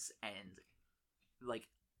hierarchies and like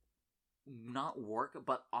not work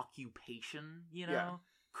but occupation, you know,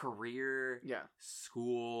 career,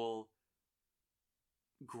 school,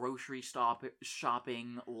 grocery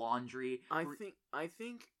shopping, laundry. I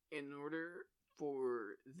think in order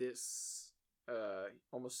for this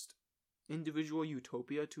almost individual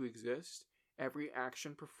utopia to exist, every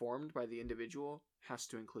action performed by the individual has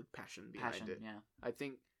to include passion behind it. Yeah. I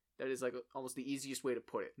think that is like almost the easiest way to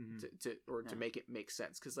put it to make it make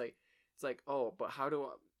sense, because like it's like, oh, but how do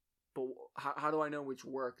I know which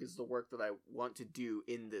work is the work that I want to do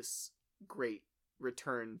in this great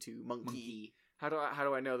return to monkey? How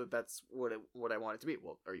do I know that that's what I want it to be?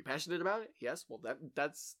 Well, are you passionate about it? Yes. Well,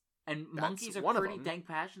 that's monkeys are pretty dang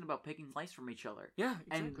passionate about picking lice from each other. Yeah,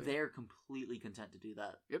 exactly. And they're completely content to do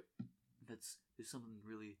that. Yep. There's something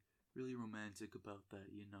really, really romantic about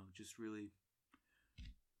that. You know, just really.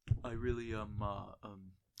 I really doing that.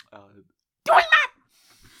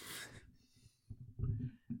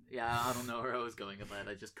 Yeah, I don't know where I was going with that.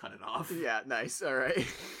 I just cut it off. Yeah, nice. All right.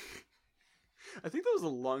 I think that was the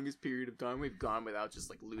longest period of time we've gone without just,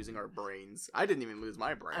 like, losing our brains. I didn't even lose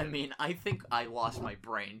my brain. I mean, I think I lost my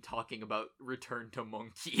brain talking about Return to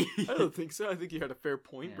Monkey. I don't think so. I think you had a fair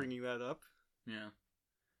point bringing that up. Yeah.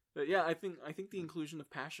 But yeah, I think the inclusion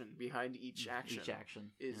of passion behind each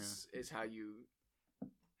action is how you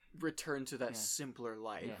return to that simpler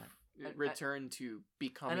life. return to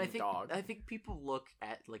becoming and dog. I think people look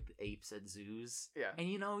at like the apes at zoos, Yeah. and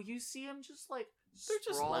you see them just like They're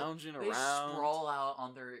just lounging they around. sprawl out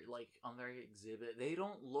on their exhibit. They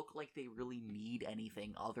don't look like they really need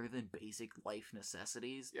anything other than basic life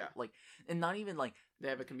necessities. Yeah. Like, and not even like They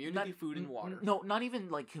have a community, food, and water. No, not even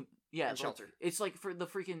like And shelter. It's like for the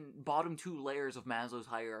freaking bottom 2 layers of Maslow's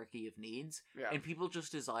hierarchy of needs, Yeah. and people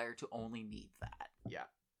just desire to only need that. Yeah.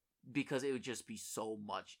 Because it would just be so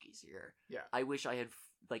much easier. Yeah. I wish I had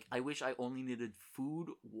I wish I only needed food,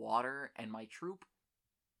 water, and my troop.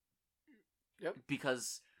 Yep.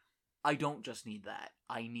 Because I don't just need that.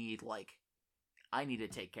 I need to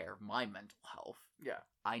take care of my mental health. Yeah.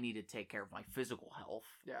 I need to take care of my physical health.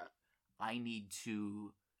 Yeah. I need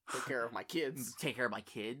to Take care of my kids. Take care of my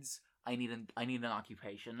kids. I need an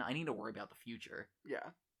occupation. I need to worry about the future.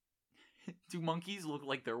 Yeah. Do monkeys look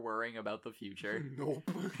like they're worrying about the future? Nope.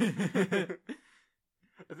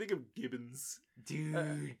 I think of gibbons.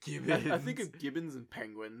 Dude, gibbons. I think of gibbons and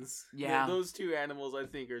penguins. Yeah. Those two animals I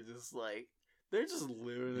think are just like, they're just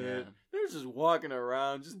living Yeah. it. They're just walking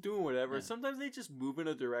around, just doing whatever. Yeah. Sometimes they just move in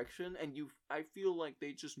a direction, and I feel like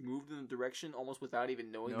they just moved in a direction almost without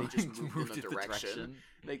even knowing they just moved in a direction.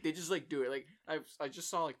 Like, they just, like, do it. Like, I just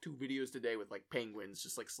saw, like, 2 videos today with, like, penguins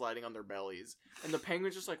just, like, sliding on their bellies. And the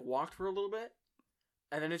penguin just, like, walked for a little bit,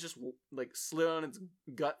 and then it just, like, slid on its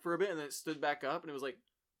gut for a bit, and then it stood back up, and it was like,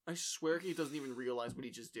 I swear he doesn't even realize what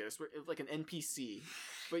he just did. I swear, it was like an NPC.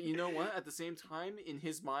 But you know what? At the same time, in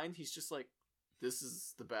his mind, he's just like, this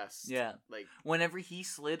is the best. Yeah. Like, whenever he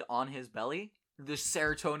slid on his belly, the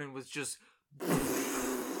serotonin was just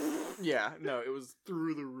yeah, no, it was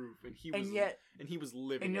through the roof, and he was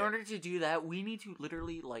living in it. order to do that, we need to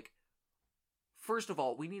literally like first of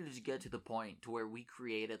all, we needed to get to the point to where we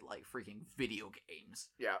created like freaking video games.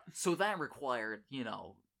 Yeah. So that required,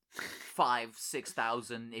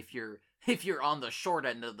 5,000-6,000 if you're on the short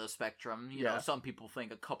end of the spectrum. You know, some people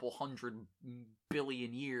think a couple 100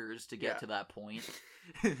 billion years to get to that point.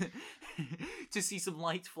 To see some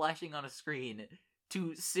lights flashing on a screen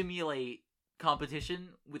to simulate competition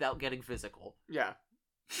without getting physical. Yeah.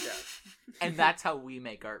 Yeah. And that's how we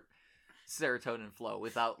make our serotonin flow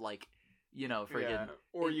without like, freaking. Yeah.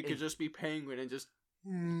 Or you could just be penguin and just.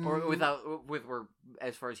 Or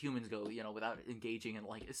as far as humans go, without engaging in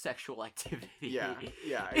like sexual activity. Yeah,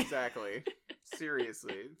 exactly.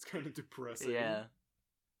 Seriously, it's kind of depressing. Yeah.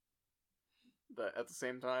 But at the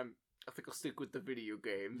same time, I think I'll stick with the video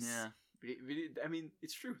games. Yeah. I mean,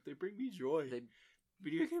 it's true. They bring me joy.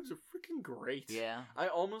 Video games are freaking great. Yeah. I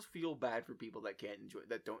almost feel bad for people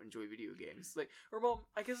that don't enjoy video games. Like, or well,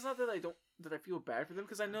 I guess it's not that I feel bad for them,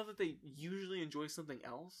 because I know that they usually enjoy something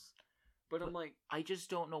else. But I'm like, I just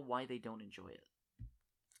don't know why they don't enjoy it.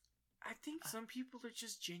 I think some people are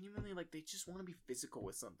just genuinely like, they just want to be physical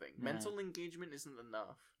with something. Yeah. Mental engagement isn't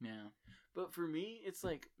enough. Yeah. But for me, it's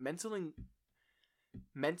like mental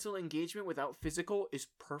engagement without physical is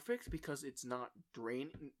perfect, because it's not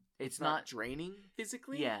draining. It's not draining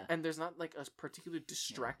physically. Yeah. And there's not like a particular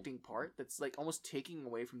distracting part that's like almost taking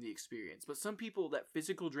away from the experience. But some people, that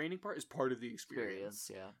physical draining part is part of the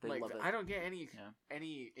experience. Yeah. They like, love it. I don't get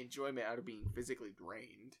any enjoyment out of being physically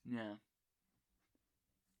drained. Yeah.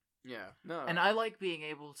 Yeah. No. And I like being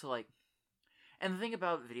able to like. And the thing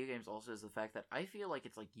about video games also is the fact that I feel like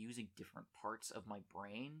it's like using different parts of my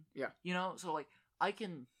brain. Yeah. So like I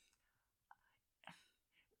can.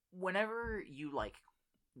 Whenever you like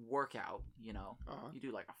work out, you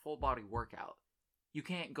do like a full body workout, you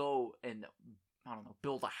can't go and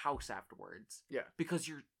build a house afterwards. Yeah. Because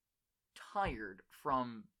you're tired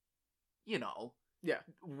from,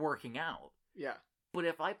 working out. Yeah. But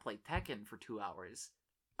if I play Tekken for 2 hours,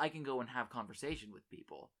 I can go and have conversation with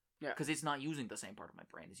people. Yeah. Because it's not using the same part of my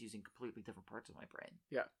brain. It's using completely different parts of my brain.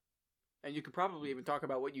 Yeah. And you could probably even talk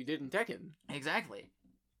about what you did in Tekken.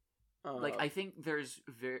 Like, I think there's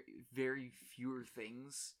very, very fewer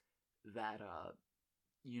things that,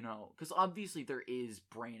 because obviously there is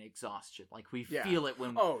brain exhaustion. Like, we feel it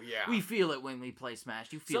when... Oh, yeah. We feel it when we play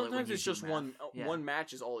Smash. You feel Sometimes it when it's just one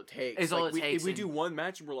match is all it takes. It's all it takes. If we do one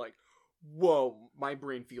match and we're like, whoa, my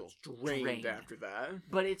brain feels drained after that.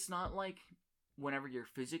 But it's not like whenever you're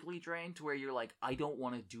physically drained to where you're like, I don't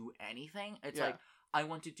want to do anything. It's like, I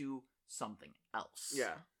want to do something else.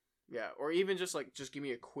 Yeah. Yeah. Or even just give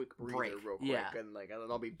me a quick breather real quick. Yeah. And then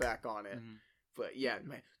I'll be back on it. Mm-hmm. But yeah,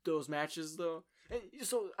 man, those matches though. And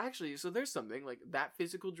so there's something like that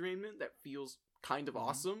physical drainment that feels kind of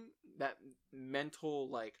awesome. That mental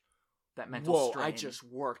whoa, strain. I just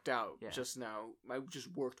worked out just now. I just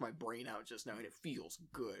worked my brain out just now, and it feels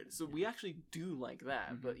good. So we actually do like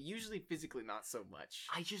that, but usually physically not so much.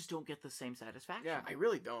 I just don't get the same satisfaction. Yeah, I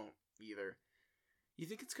really don't. either. You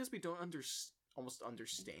think it's because we don't almost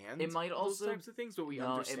understand It might those also types of things, but we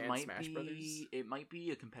understand Smash Brothers? It might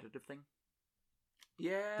be a competitive thing.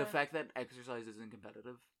 Yeah. The fact that exercise isn't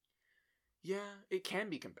competitive. Yeah, it can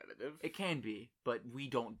be competitive. It can be, but we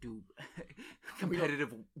don't do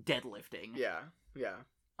competitive deadlifting. Yeah.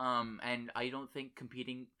 And I don't think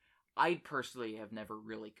competing... I personally have never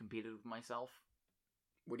really competed with myself.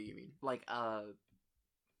 What do you mean? Like, I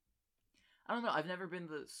don't know, I've never been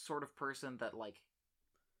the sort of person that, like...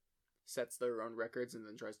 Sets their own records and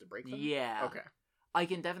then tries to break them? Yeah. Okay. I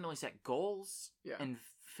can definitely set goals and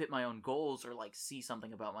fit my own goals, or, like, see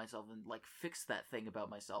something about myself and, like, fix that thing about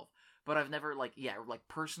myself. But I've never, like,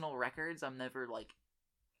 personal records, I've never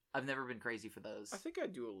been crazy for those. I think I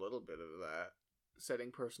do a little bit of that.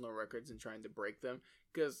 Setting personal records and trying to break them.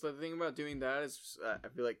 Because the thing about doing that is, I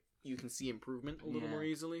feel like you can see improvement a little more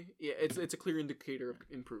easily. Yeah, it's a clear indicator of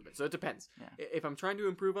improvement. So it depends. Yeah. If I'm trying to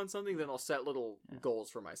improve on something, then I'll set little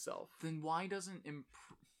goals for myself. Then why doesn't improve?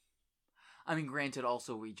 I mean, granted,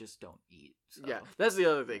 also we just don't eat. So. Yeah, that's the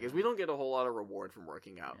other thing, is we don't get a whole lot of reward from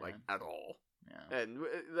working out, like, at all. Yeah. And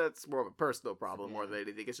that's more of a personal problem more than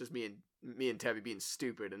anything. It's just me and Tabby being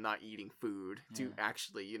stupid and not eating food to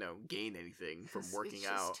actually, gain anything from working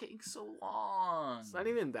out. It just takes so long. It's not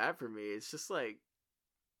even that for me. It's just like,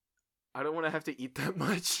 I don't want to have to eat that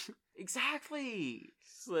much. Exactly.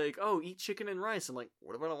 It's like, oh, eat chicken and rice. I'm like,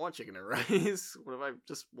 what if I don't want chicken and rice? What if I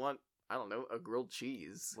just want, I don't know, a grilled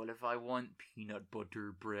cheese? What if I want peanut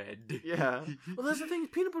butter bread? Yeah. Well, that's the thing.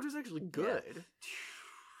 Peanut butter is actually good. Yeah.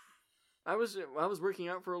 I was working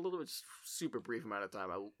out for a little bit, super brief amount of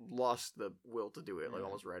time. I lost the will to do it, like,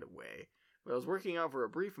 almost right away. But I was working out for a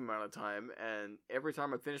brief amount of time, and every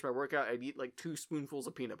time I finished my workout, I'd eat, like, 2 spoonfuls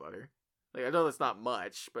of peanut butter. Like, I know that's not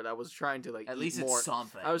much, but I was trying to, like, at eat least more. It's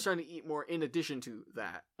something. I was trying to eat more in addition to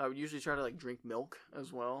that. I would usually try to, like, drink milk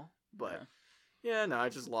as well, but... Yeah, no, I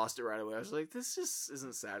just lost it right away. I was like, this just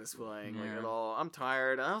isn't satisfying, like, at all. I'm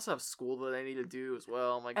tired. I also have school that I need to do as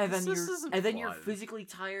well. I'm like, this isn't fun. You're physically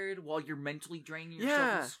tired while you're mentally draining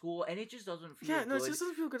yourself in school, and it just doesn't feel good. Yeah, no, it just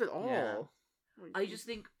doesn't feel good at all. Yeah. I just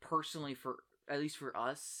think, personally, at least for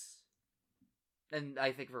us, and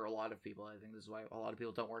I think for a lot of people, I think this is why a lot of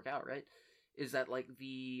people don't work out, right? Is that, like,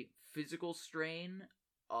 the physical strain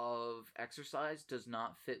of exercise does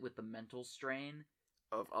not fit with the mental strain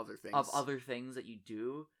of other things that you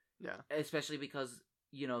do. Yeah. Especially because,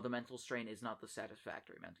 the mental strain is not the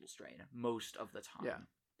satisfactory mental strain most of the time.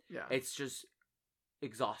 Yeah. It's just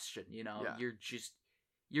exhaustion, Yeah.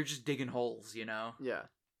 You're just digging holes, Yeah.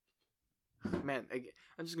 Man,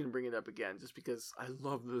 I'm just going to bring it up again just because I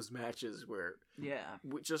love those matches where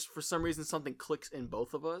just for some reason something clicks in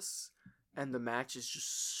both of us and the match is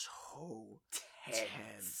just so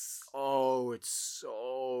tense. Oh, it's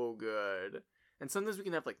so good. And sometimes we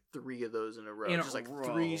can have, like, 3 of those in a row. Just, like,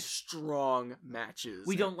 3 strong matches.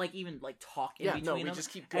 We don't, like, even, like, talk in between them. We just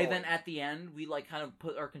keep going. And then at the end, we, like, kind of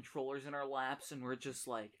put our controllers in our laps, and we're just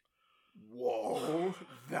like... Whoa,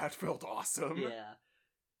 that felt awesome. Yeah.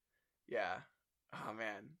 Yeah. Oh,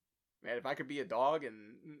 man. Man, if I could be a dog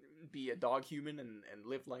and be a dog human and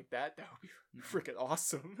live like that, that would be freaking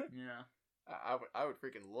awesome. Yeah. I would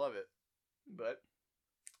freaking love it. But,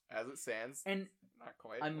 as it stands, and not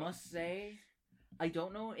quite. I must say... I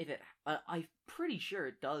don't know if it... I'm pretty sure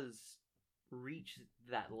it does reach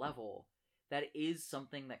that level. That is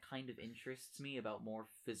something that kind of interests me about more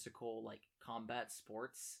physical, like, combat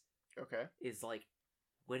sports. Okay. Is, like,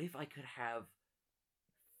 what if I could have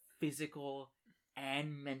physical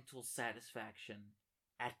and mental satisfaction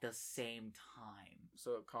at the same time?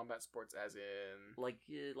 So, combat sports as in... Like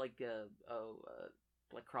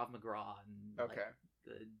Krav Maga and... Okay.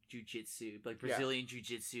 Jiu-jitsu, like Brazilian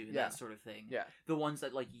Jiu-jitsu and that sort of thing. Yeah. The ones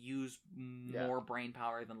that, like, use more brain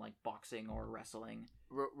power than, like, boxing or wrestling.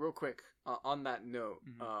 Real quick, on that note,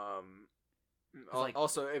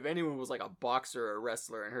 also, if anyone was, like, a boxer or a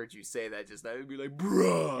wrestler and heard you say that, that would be like,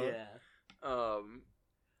 bruh! Yeah.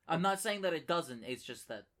 I'm not saying that it doesn't, it's just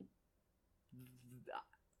that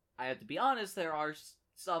I have to be honest, there are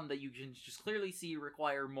some that you can just clearly see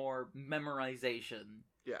require more memorization.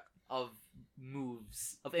 Yeah. Of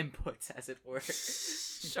moves, of inputs, as it were.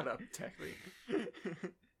 Shut up, Techly.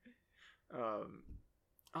 Oh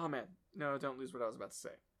man, no, don't lose what I was about to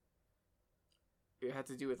say. It had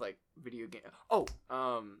to do with, like, video game.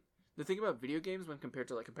 The thing about video games when compared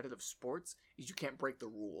to, like, competitive sports is you can't break the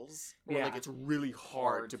rules. Or, like, it's really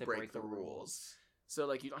hard to break the rules. So,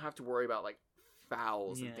 like, you don't have to worry about, like,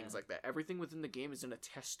 fouls and things like that. Everything within the game is in a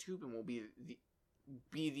test tube and will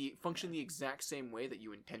function the exact same way that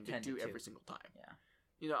you intended to every single time.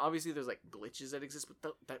 obviously there's, like, glitches that exist,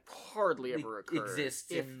 but that hardly ever occur.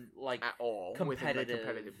 Exists in, like, at all within, like,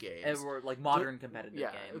 competitive games. Or, like, modern competitive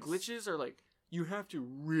games. Glitches are, like, you have to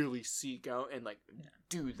really seek out and, like,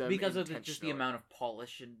 do them because of just the intentionally. amount of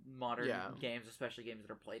polish in modern games, especially games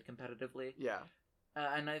that are played competitively. Yeah.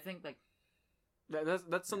 And I think, like...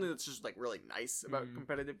 That's something that's just, like, really nice about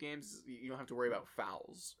competitive games. You don't have to worry about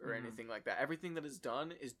fouls or anything like that. Everything that is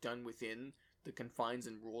done within the confines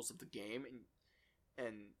and rules of the game,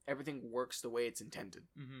 and everything works the way it's intended.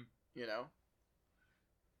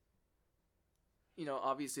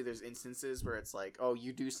 Obviously there's instances where it's like, oh,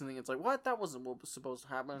 you do something, it's like, what? That wasn't what was supposed to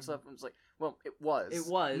happen and stuff. And it's like, well, it was. It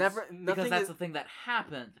was. Because that's the thing that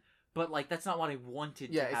happened. But, like, that's not what I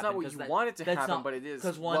wanted to happen. Yeah, it's not what you wanted to happen, but it is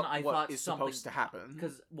what is supposed to happen.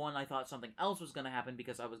 Because, one, I thought something else was going to happen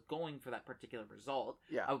because I was going for that particular result.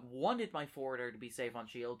 Yeah. I wanted my forwarder to be safe on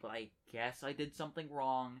shield, but I guess I did something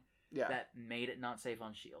wrong that made it not safe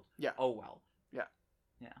on shield. Yeah. Oh, well. Yeah.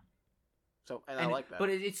 Yeah. So, and I like that. But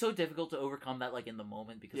it's so difficult to overcome that, like, in the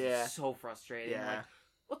moment because it's so frustrating. Yeah. Like,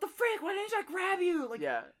 what the frick? Why didn't I grab you? Like,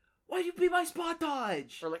 yeah. Why'd you be my spot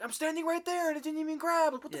dodge? Or like, I'm standing right there and it didn't even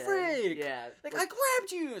grab. Like, what the frick? Yeah. Like, I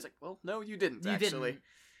grabbed you. It's like, well, no, you didn't, actually. Didn't.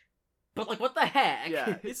 But, like, what the heck?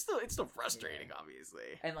 Yeah, it's still frustrating, obviously.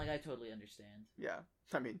 And, like, I totally understand. Yeah.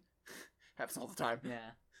 I mean, happens all the time.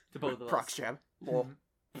 Yeah. To both of us. Prox jab. Lol.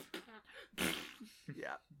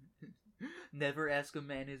 Yeah. Never ask a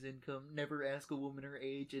man his income, never ask a woman her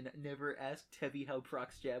age, and never ask Tevi how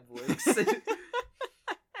prox jab works.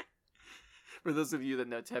 For those of you that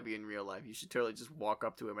know Tevi in real life, you should totally just walk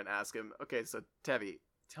up to him and ask him, okay, so Tevi,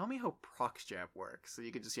 tell me how prox jab works. So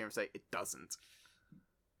you can just hear him say, it doesn't.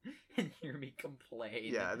 And hear me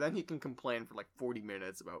complain. Yeah, then he can complain for like 40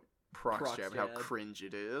 minutes about prox jab and how cringe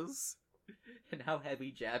it is. And how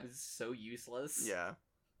heavy jab is so useless. Yeah.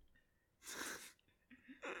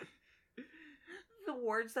 The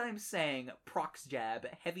words that I'm saying, prox jab,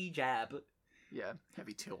 heavy jab. Yeah,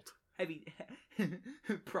 heavy tilt.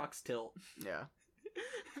 Prox tilt. Yeah.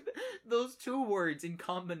 Those two words in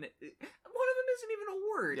combination. One of them isn't even a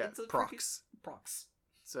word. Yeah, it's a prox. Prox.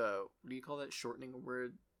 So, what do you call that? Shortening a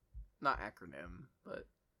word? Not acronym, but...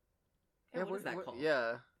 Yeah, what is that called?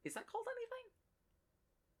 Yeah. Is that called anything?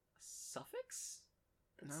 A suffix?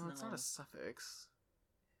 No, it's not a suffix.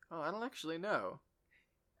 Oh, I don't actually know.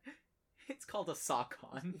 It's called a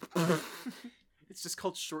sock-on. It's just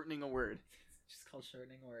called shortening a word. It's just called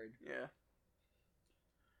shortening a word. Yeah.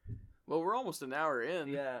 Well, we're almost an hour in.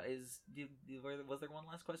 Yeah, was there one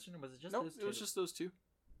last question, or was it just those two? It was just those two.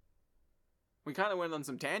 We kind of went on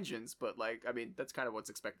some tangents, but, like, I mean, that's kind of what's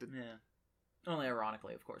expected. Yeah. Only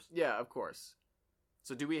ironically, of course. Yeah, of course.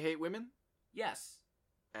 So, do we hate women? Yes.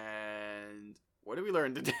 And what did we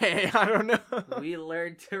learn today? I don't know. We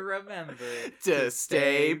learned to remember to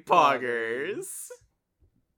stay poggers.